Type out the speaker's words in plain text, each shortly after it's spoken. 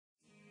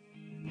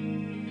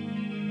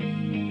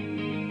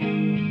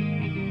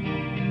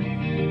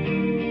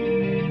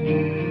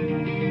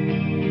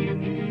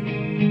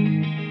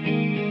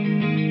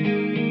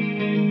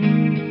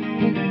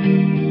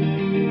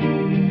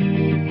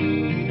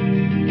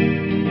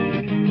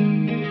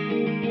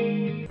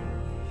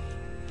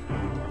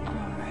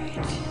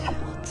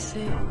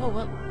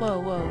What? Whoa,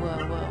 whoa, whoa,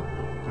 whoa.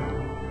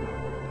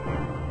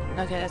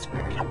 Okay, that's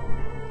weird.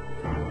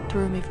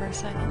 Threw me for a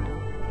second.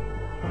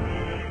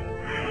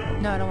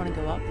 No, I don't want to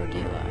go up, or do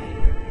I?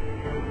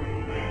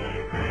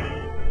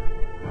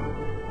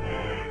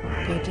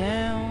 Go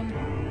down.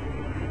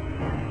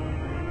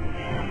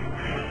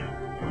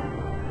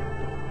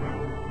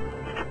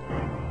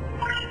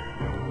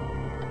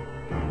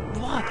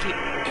 Walk, you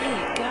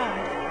idiot,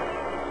 God.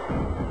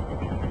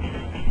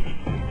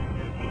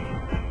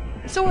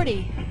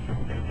 Sortie!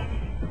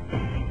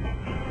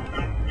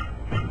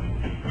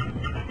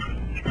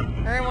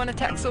 Everyone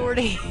attack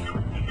Sortie!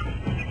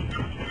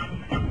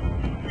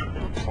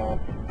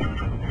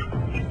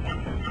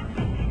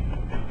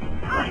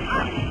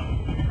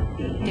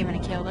 Damn it, I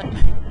killed it.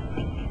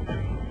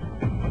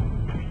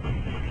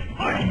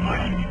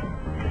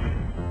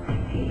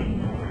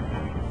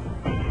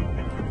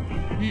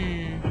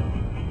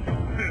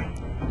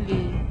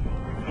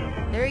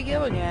 There you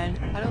go again.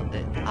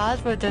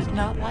 Ozma does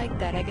not like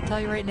that, I can tell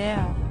you right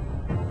now.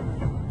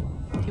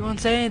 He won't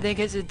say anything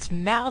because its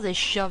mouth is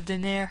shoved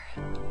in there.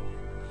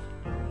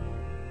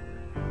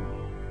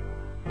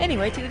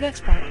 Anyway, to the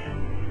next part.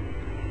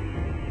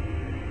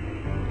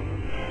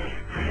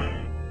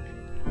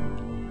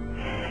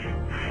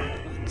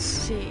 Let's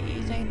see,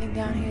 is there anything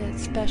down here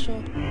that's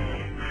special?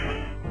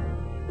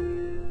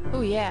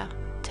 Oh yeah,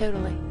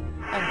 totally.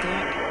 Oh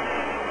damn it.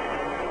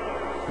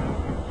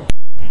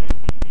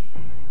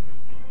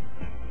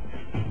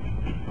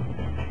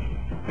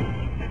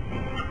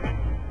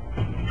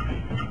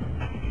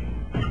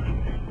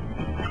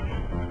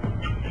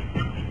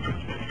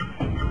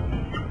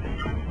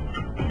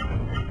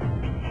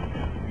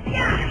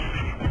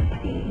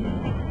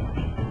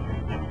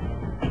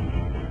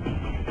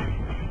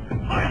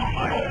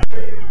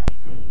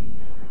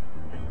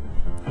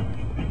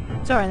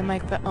 Sorry, the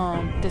mic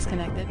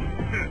disconnected.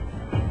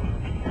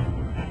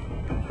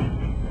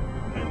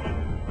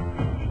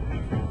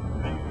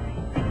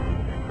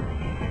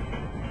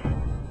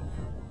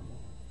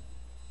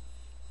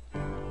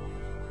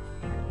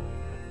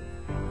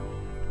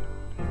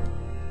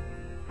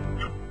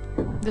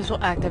 This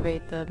will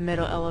activate the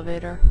middle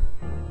elevator.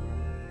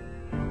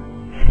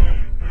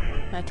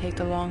 I take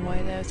the long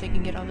way though, so I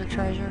can get all the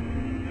treasure.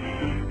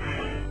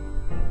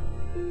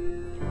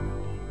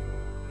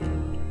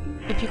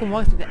 If you can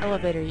walk through the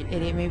elevator, you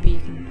idiot, maybe you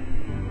can...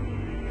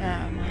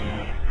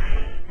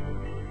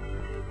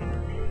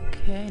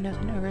 Okay,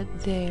 nothing over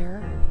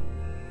there.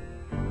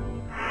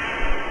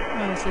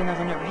 Obviously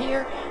nothing over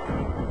here.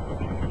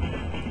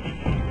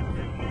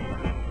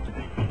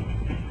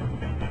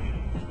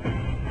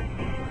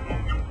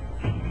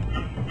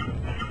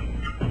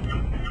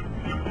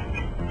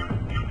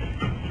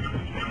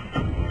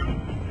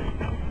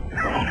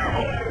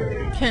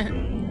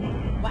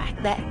 Whack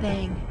that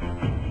thing.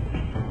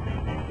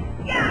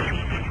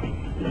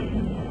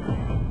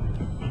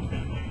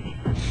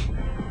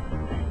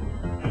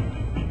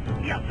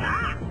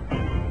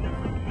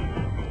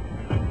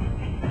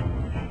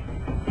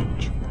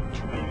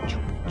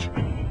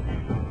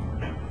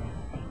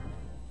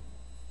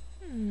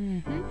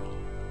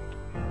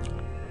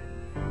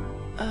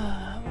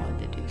 I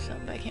wanted to do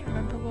something, but I can't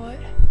remember what.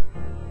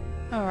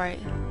 Alright.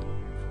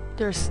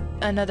 There's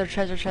another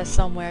treasure chest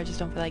somewhere, I just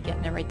don't feel like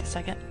getting it right this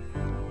second.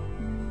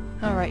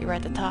 Alright, you're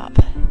at the top.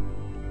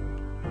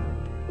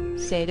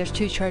 Say, there's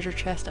 2 treasure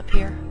chests up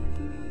here.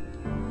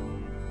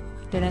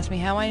 Don't ask me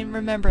how I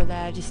remember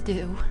that, I just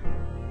do.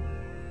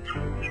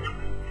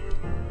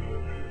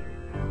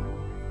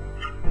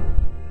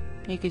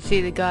 You can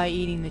see the guy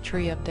eating the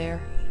tree up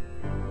there.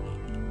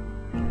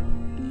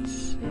 Let's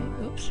see.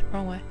 Oops,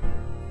 wrong way.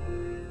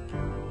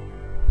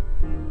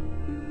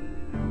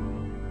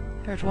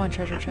 There's 1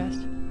 treasure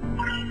chest.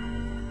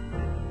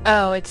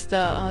 Oh, it's the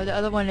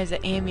other one is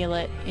an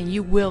amulet, and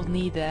you will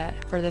need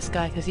that for this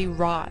guy because he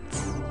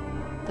rots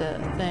the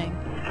thing.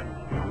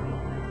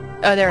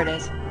 Oh, there it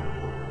is.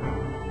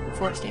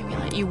 Forest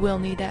amulet. You will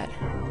need that.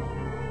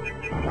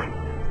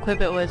 Equip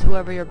it with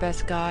whoever your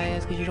best guy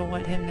is because you don't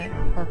want him to,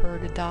 or her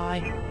to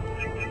die.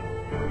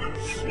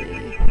 Let's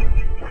see.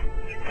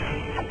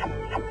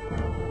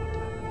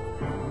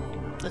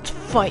 Let's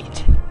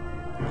fight.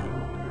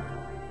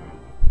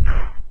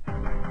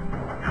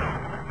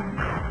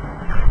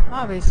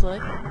 Obviously.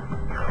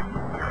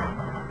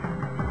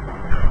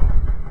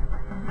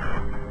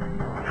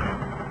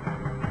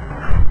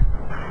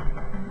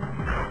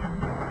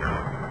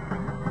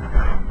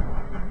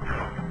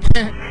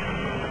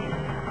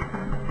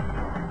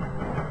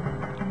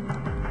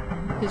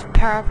 His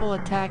powerful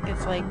attack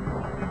is like,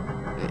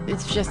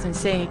 it's just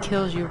insane. It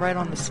kills you right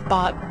on the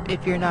spot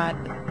if you're not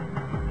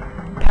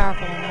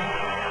powerful enough.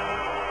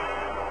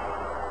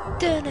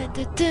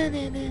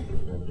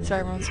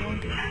 Sorry, wrong song.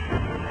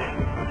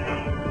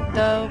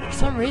 Though, for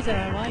some reason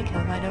I like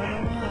him, I don't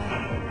know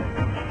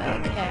why.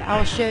 Okay,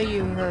 I'll show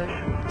you her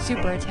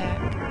super attack.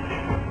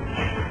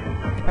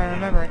 If I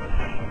remember it.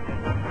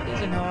 She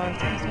doesn't know our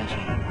attacks, does she?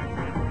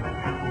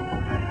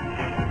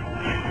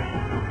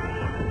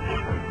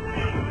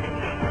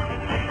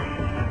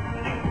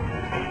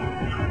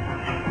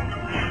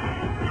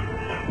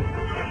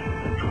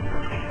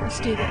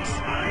 do this.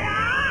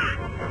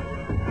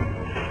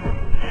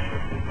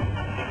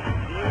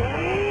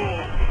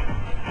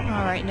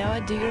 Alright,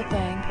 Noah, do your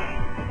thing.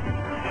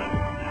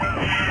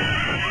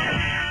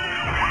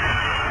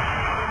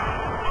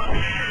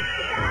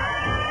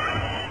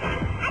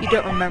 You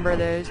don't remember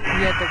those. You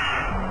have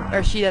to,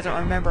 or she doesn't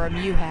remember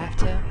them, you have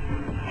to.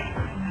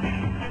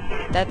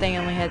 That thing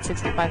only had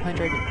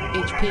 6,500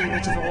 HP,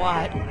 which is a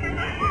lot.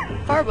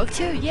 Firebook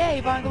 2,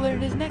 yay! Vongo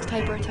learned his next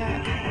hyper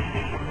attack.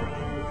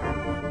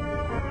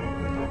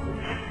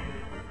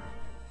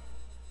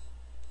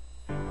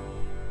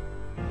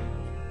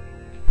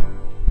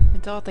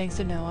 It's all thanks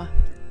to Noah.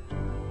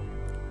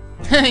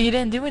 You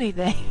didn't do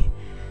anything.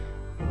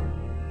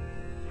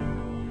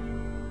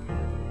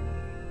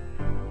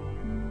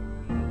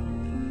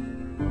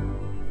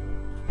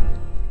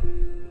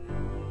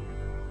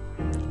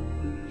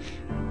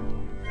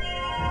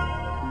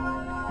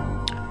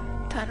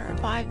 Time to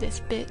revive this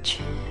bitch.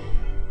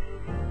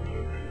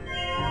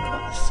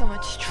 Caused us so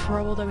much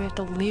trouble that we have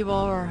to leave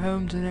all our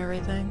homes and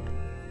everything.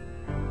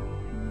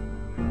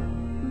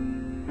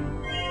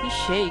 He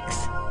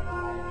shakes.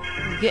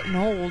 He's getting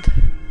old.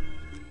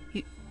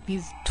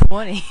 He's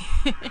 20.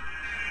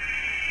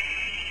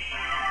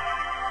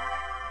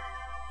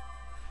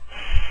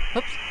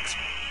 Oops.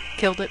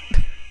 Killed it.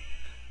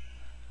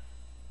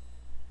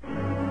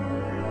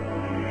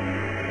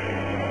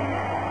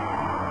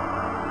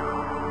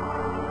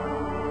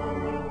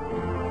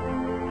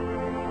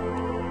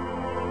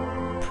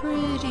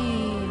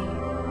 Pretty.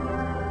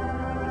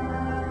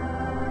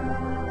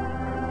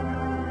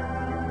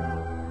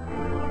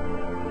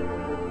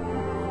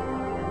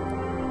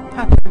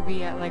 How could we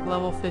be at like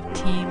level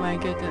 15 when I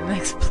go to the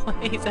next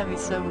place? That'd be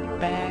so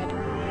bad.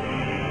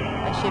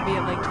 I should be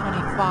at like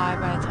 25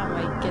 by the time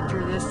I get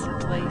through this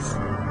place.